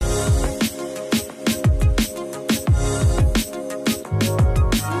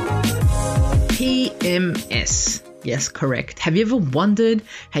Yes, correct. Have you ever wondered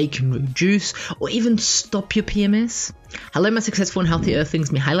how you can reduce or even stop your PMS? Hello, my successful and healthy earthlings.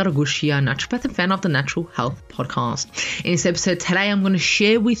 Mihaela Ragushia, naturopath and fan of the Natural Health Podcast. In this episode today, I'm going to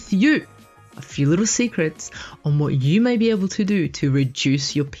share with you a few little secrets on what you may be able to do to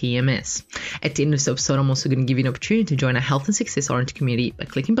reduce your PMS. At the end of this episode, I'm also going to give you an opportunity to join a health and success-oriented community by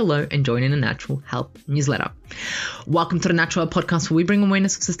clicking below and joining a Natural Health newsletter. Welcome to the Natural Health Podcast, where we bring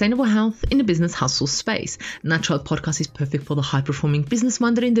awareness of sustainable health in the business hustle space. Natural Health Podcast is perfect for the high-performing,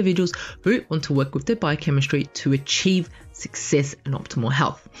 business-minded individuals who want to work with their biochemistry to achieve success and optimal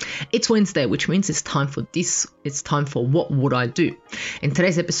health. It's Wednesday, which means it's time for this. It's time for What Would I Do? In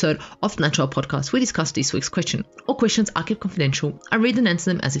today's episode of the Natural Health Podcast, we discuss this week's question. All questions are kept confidential. I read and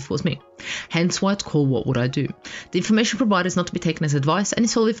answer them as if it was me. Hence why it's called What Would I Do? The information provided is not to be taken as advice and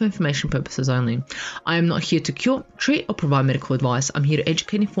is solely for information purposes only. I am not here to cure, treat, or provide medical advice. I'm here to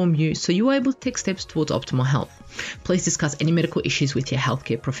educate and inform you so you are able to take steps towards optimal health. Please discuss any medical issues with your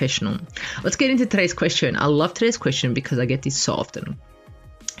healthcare professional. Let's get into today's question. I love today's question because I get this so often.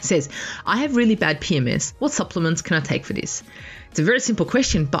 It says, I have really bad PMS. What supplements can I take for this? It's a very simple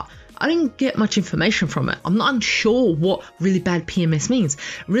question, but I didn't get much information from it. I'm not unsure what really bad PMS means.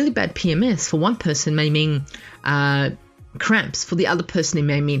 Really bad PMS for one person may mean cramps. For the other person, it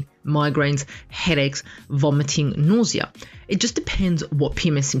may mean migraines, headaches, vomiting, nausea. It just depends what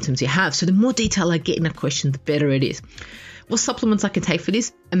PMS symptoms you have. So the more detail I get in a question, the better it is. What supplements I can take for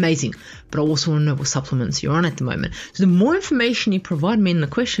this? Amazing. But I also want to know what supplements you're on at the moment. So the more information you provide me in the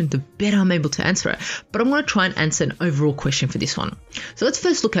question, the better I'm able to answer it. But I'm going to try and answer an overall question for this one. So let's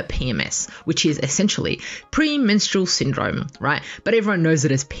first look at PMS, which is essentially premenstrual syndrome, right? But everyone knows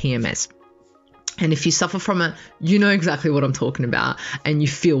it as PMS. And if you suffer from it, you know exactly what I'm talking about and you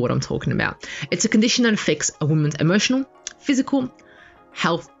feel what I'm talking about. It's a condition that affects a woman's emotional, physical,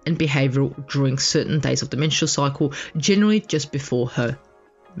 health and behavioral during certain days of the menstrual cycle, generally just before her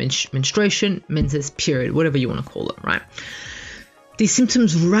menstruation, menses, period, whatever you want to call it, right? These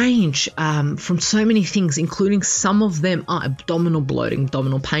symptoms range from so many things, including some of them are abdominal bloating,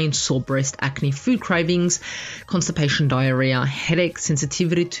 abdominal pain, sore breast, acne, food cravings, constipation, diarrhea, headache,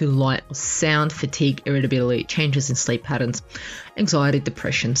 sensitivity to light or sound, fatigue, irritability, changes in sleep patterns, anxiety,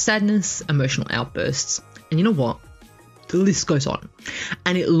 depression, sadness, emotional outbursts. And you know what? The list goes on.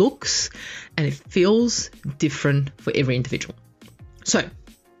 And it looks and it feels different for every individual. So,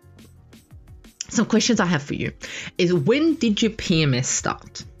 some questions I have for you is, when did your PMS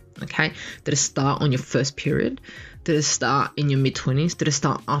start? Okay, did it start on your first period? Did it start in your mid-20s? Did it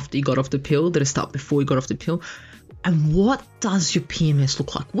start after you got off the pill? Did it start before you got off the pill? And what does your PMS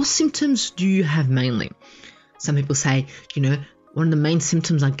look like? What symptoms do you have mainly? Some people say, one of the main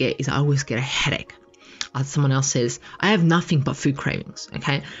symptoms I get is I always get a headache. Someone else says, I have nothing but food cravings.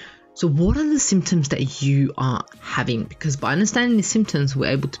 Okay, so what are the symptoms that you are having? Because by understanding the symptoms,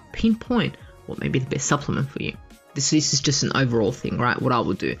 we're able to pinpoint what may be the best supplement for you. This is just an overall thing, right? What I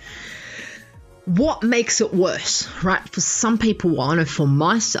will do. What makes it worse, right? For some people, I know for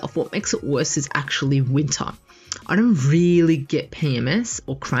myself, what makes it worse is actually winter. I don't really get PMS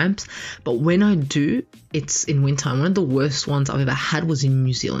or cramps, but when I do, it's in winter. And one of the worst ones I've ever had was in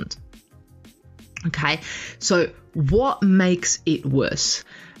New Zealand. Okay, so what makes it worse?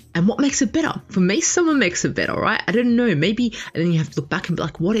 And what makes it better? For me, summer makes it better, right? I don't know, maybe, and then you have to look back and be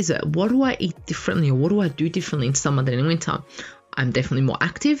like, what is it? What do I eat differently, or what do I do differently in summer than in winter? I'm definitely more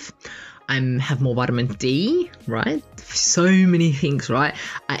active. I have more vitamin D, right? So many things, right?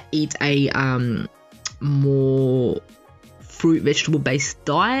 I eat a more fruit, vegetable-based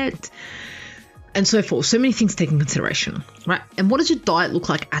diet, and so forth. So many things taken into consideration, right? And what does your diet look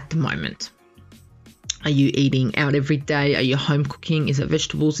like at the moment? Are you eating out every day? Are you home cooking? Is it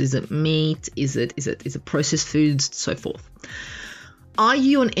vegetables? Is it meat? Is it processed foods? So forth. Are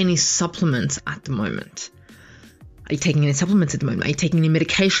you on any supplements at the moment? Are you taking any supplements at the moment? Are you taking any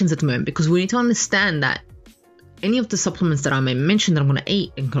medications at the moment? Because we need to understand that any of the supplements that I may mention that I'm going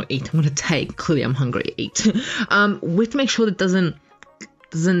to take, clearly I'm hungry, eat. We have to make sure that doesn't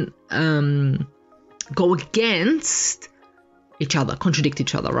go against each other, contradict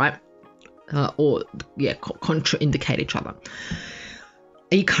each other, right? Contraindicate each other.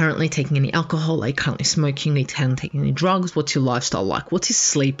 Are you currently taking any alcohol? Are you currently smoking? Are you taking any drugs? What's your lifestyle like? What's your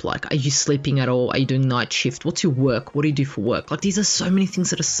sleep like? Are you sleeping at all? Are you doing night shift? What's your work? What do you do for work? Like, these are so many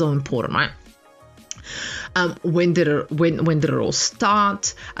things that are so important, right? When did it all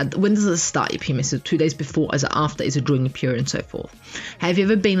start? When does it start, your PMS? Is it 2 days before? Is it after? Is it during your period? And so forth. Have you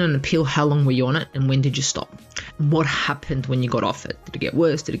ever been on a pill? How long were you on it? And when did you stop? And what happened when you got off it? Did it get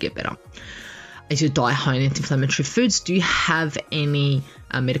worse? Did it get better? Is your diet high in anti-inflammatory foods? Do you have any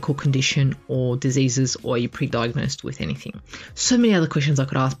medical condition or diseases, or are you pre-diagnosed with anything? So many other questions I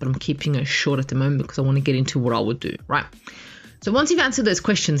could ask, but I'm keeping it short at the moment because I want to get into what I would do, right? So once you've answered those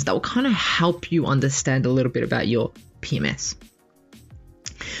questions, that will kind of help you understand a little bit about your PMS.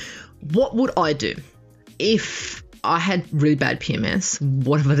 What would I do if I had really bad PMS,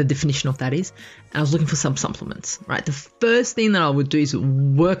 whatever the definition of that is, and I was looking for some supplements, right? The first thing that I would do is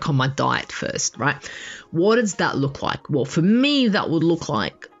work on my diet first, right? What does that look like? Well, for me, that would look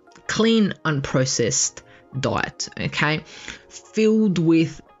like clean, unprocessed diet, okay? Filled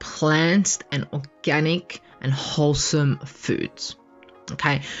with plants and organic and wholesome foods.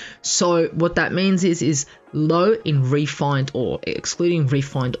 Okay, so what that means is low in refined oil, excluding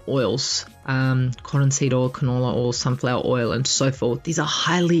refined oils, cottonseed oil, canola oil, sunflower oil, and so forth. These are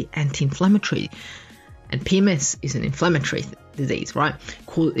highly anti-inflammatory, and PMS is an inflammatory disease, right?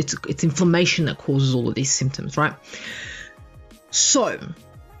 It's inflammation that causes all of these symptoms, right? So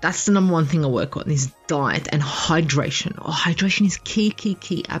that's the number one thing I work on is diet and hydration. Oh, hydration is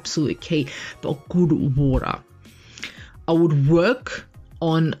key, absolutely key. But good water. I would work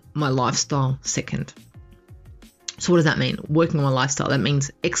on my lifestyle second. So what does that mean? Working on my lifestyle. That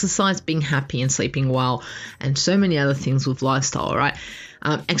means exercise, being happy and sleeping well, and so many other things with lifestyle, right?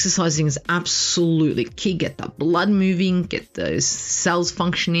 Exercising is absolutely key. Get that blood moving, get those cells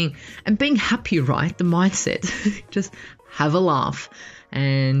functioning, and being happy, right? The mindset. Just have a laugh,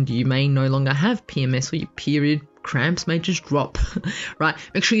 and you may no longer have PMS, or your period cramps may just drop, right?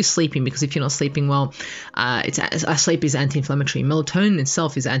 Make sure you're sleeping, because if you're not sleeping well, sleep is anti-inflammatory. Melatonin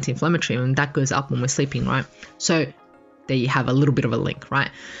itself is anti-inflammatory, and that goes up when we're sleeping, right? So there you have a little bit of a link, right?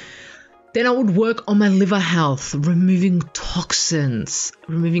 Then I would work on my liver health, removing toxins,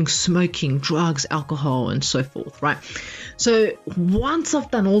 removing smoking, drugs, alcohol, and so forth, right? So once I've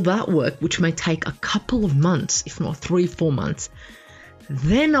done all that work, which may take a couple of months, if not 3-4 months,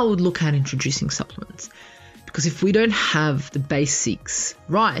 then I would look at introducing supplements. Because if we don't have the basics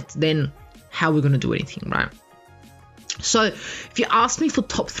right, then how are we going to do anything, right? So if you ask me for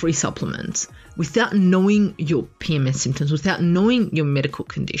top 3 supplements, without knowing your PMS symptoms, without knowing your medical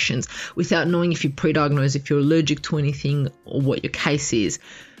conditions, without knowing if you're pre-diagnosed, if you're allergic to anything, or what your case is,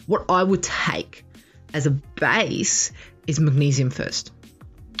 what I would take as a base is magnesium first,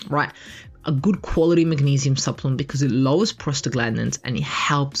 right? A good quality magnesium supplement, because it lowers prostaglandins and it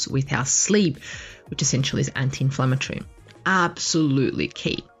helps with our sleep, which essentially is anti-inflammatory. Absolutely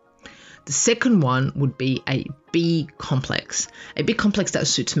key. The second one would be a B complex. A B complex that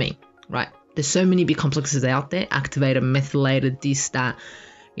suits me, right? There's so many B complexes out there, activated, methylated, this, that.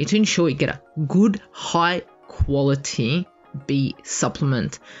 You need to ensure you get a good, high quality B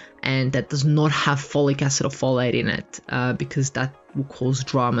supplement, and that does not have folic acid or folate in it, because that will cause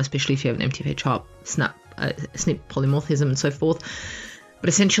drama, especially if you have an MTHFR, SNP polymorphism, and so forth. But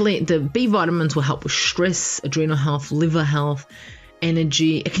essentially, the B vitamins will help with stress, adrenal health, liver health,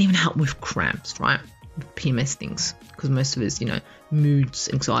 energy. It can even help with cramps, right? With PMS things, because most of it is, moods,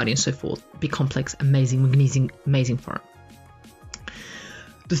 anxiety, and so forth. B complex, amazing. Magnesium, amazing for it.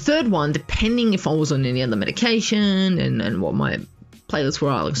 The third one, depending if I was on any other medication and what my playlists were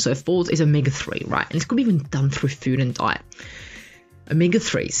and so forth, is omega-3, right? And it's could be even done through food and diet.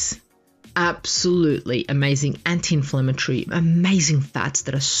 Omega-3s. Absolutely amazing anti-inflammatory, amazing fats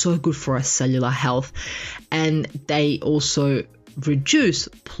that are so good for our cellular health, and they also reduce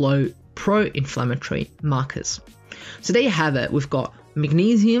pro-inflammatory markers. So there you have it. We've got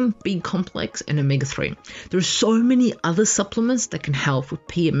magnesium, B complex, and omega-3. There are so many other supplements that can help with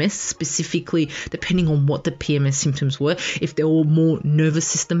PMS, specifically depending on what the PMS symptoms were. If they were more nervous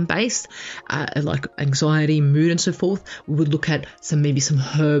system based, like anxiety, mood, and so forth, we would look at maybe some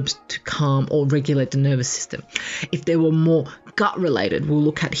herbs to calm or regulate the nervous system. If they were more gut related, we'll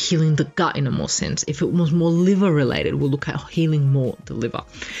look at healing the gut in a more sense. If it was more liver related, we'll look at healing more the liver.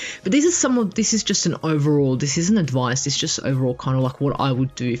 But this is just an overall, this isn't advice, it's just overall kind of like what I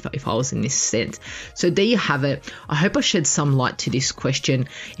would do if I was in this sense. So there you have it. I hope I shed some light to this question.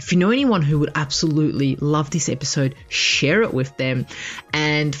 If you know anyone who would absolutely love this episode, share it with them,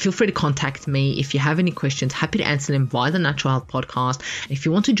 and feel free to contact me if you have any questions. Happy to answer them via the Natural Health Podcast. And if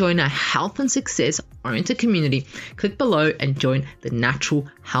you want to join our health and success oriented community, click below and join the Natural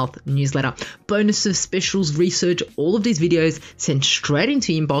Health newsletter. Bonuses, specials, research, all of these videos sent straight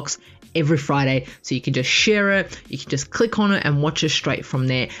into your inbox every Friday, so you can just share it, you can just click on it and watch it straight from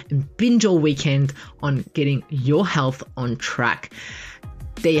there and binge all weekend on getting your health on track.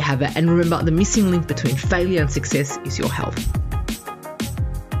 There you have it. And remember, the missing link between failure and success is your health.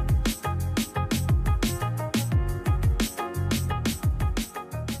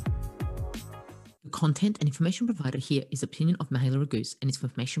 content and information provided here is opinion of Mahela Raguse and is for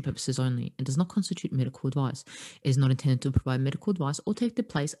information purposes only and does not constitute medical advice. It is not intended to provide medical advice or take the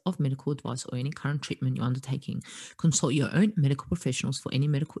place of medical advice or any current treatment you're undertaking. Consult your own medical professionals for any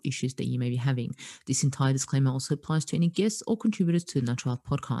medical issues that you may be having. This entire disclaimer also applies to any guests or contributors to the Natural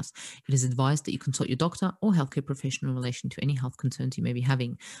Health Podcast. It is advised that you consult your doctor or healthcare professional in relation to any health concerns you may be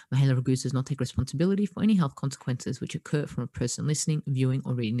having. Mahela Raguse does not take responsibility for any health consequences which occur from a person listening, viewing,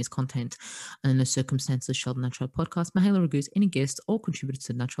 or reading this content. Under no circumstances shall the Natural Podcast, Mahela Raguse, any guests or contributors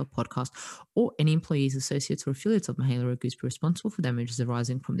to the Natural Podcast, or any employees, associates, or affiliates of Mahela Raguse be responsible for damages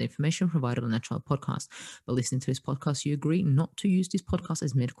arising from the information provided on the Natural Podcast. By listening to this podcast, you agree not to use this podcast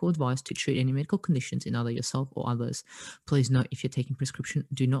as medical advice to treat any medical conditions in either yourself or others. Please note, if you're taking prescription,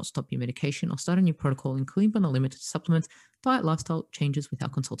 do not stop your medication or start a new protocol, including but not limited to supplements, diet, lifestyle changes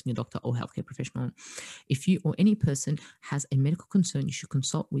without consulting your doctor or healthcare professional. If you or any person has a medical concern, you should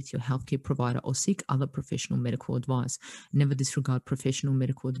consult with your healthcare provider or seek other professional medical advice. Never disregard professional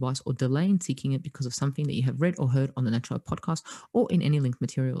medical advice or delay in seeking it because of something that you have read or heard on the Natural Podcast or in any linked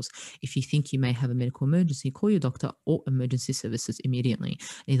materials. If you think you may have a medical emergency, call your doctor or emergency services immediately.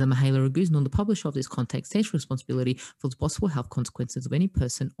 Neither Mahela Raguse nor the publisher of this content takes responsibility for the possible health consequences of any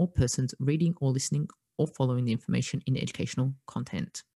person or persons reading or listening or following the information in the educational content.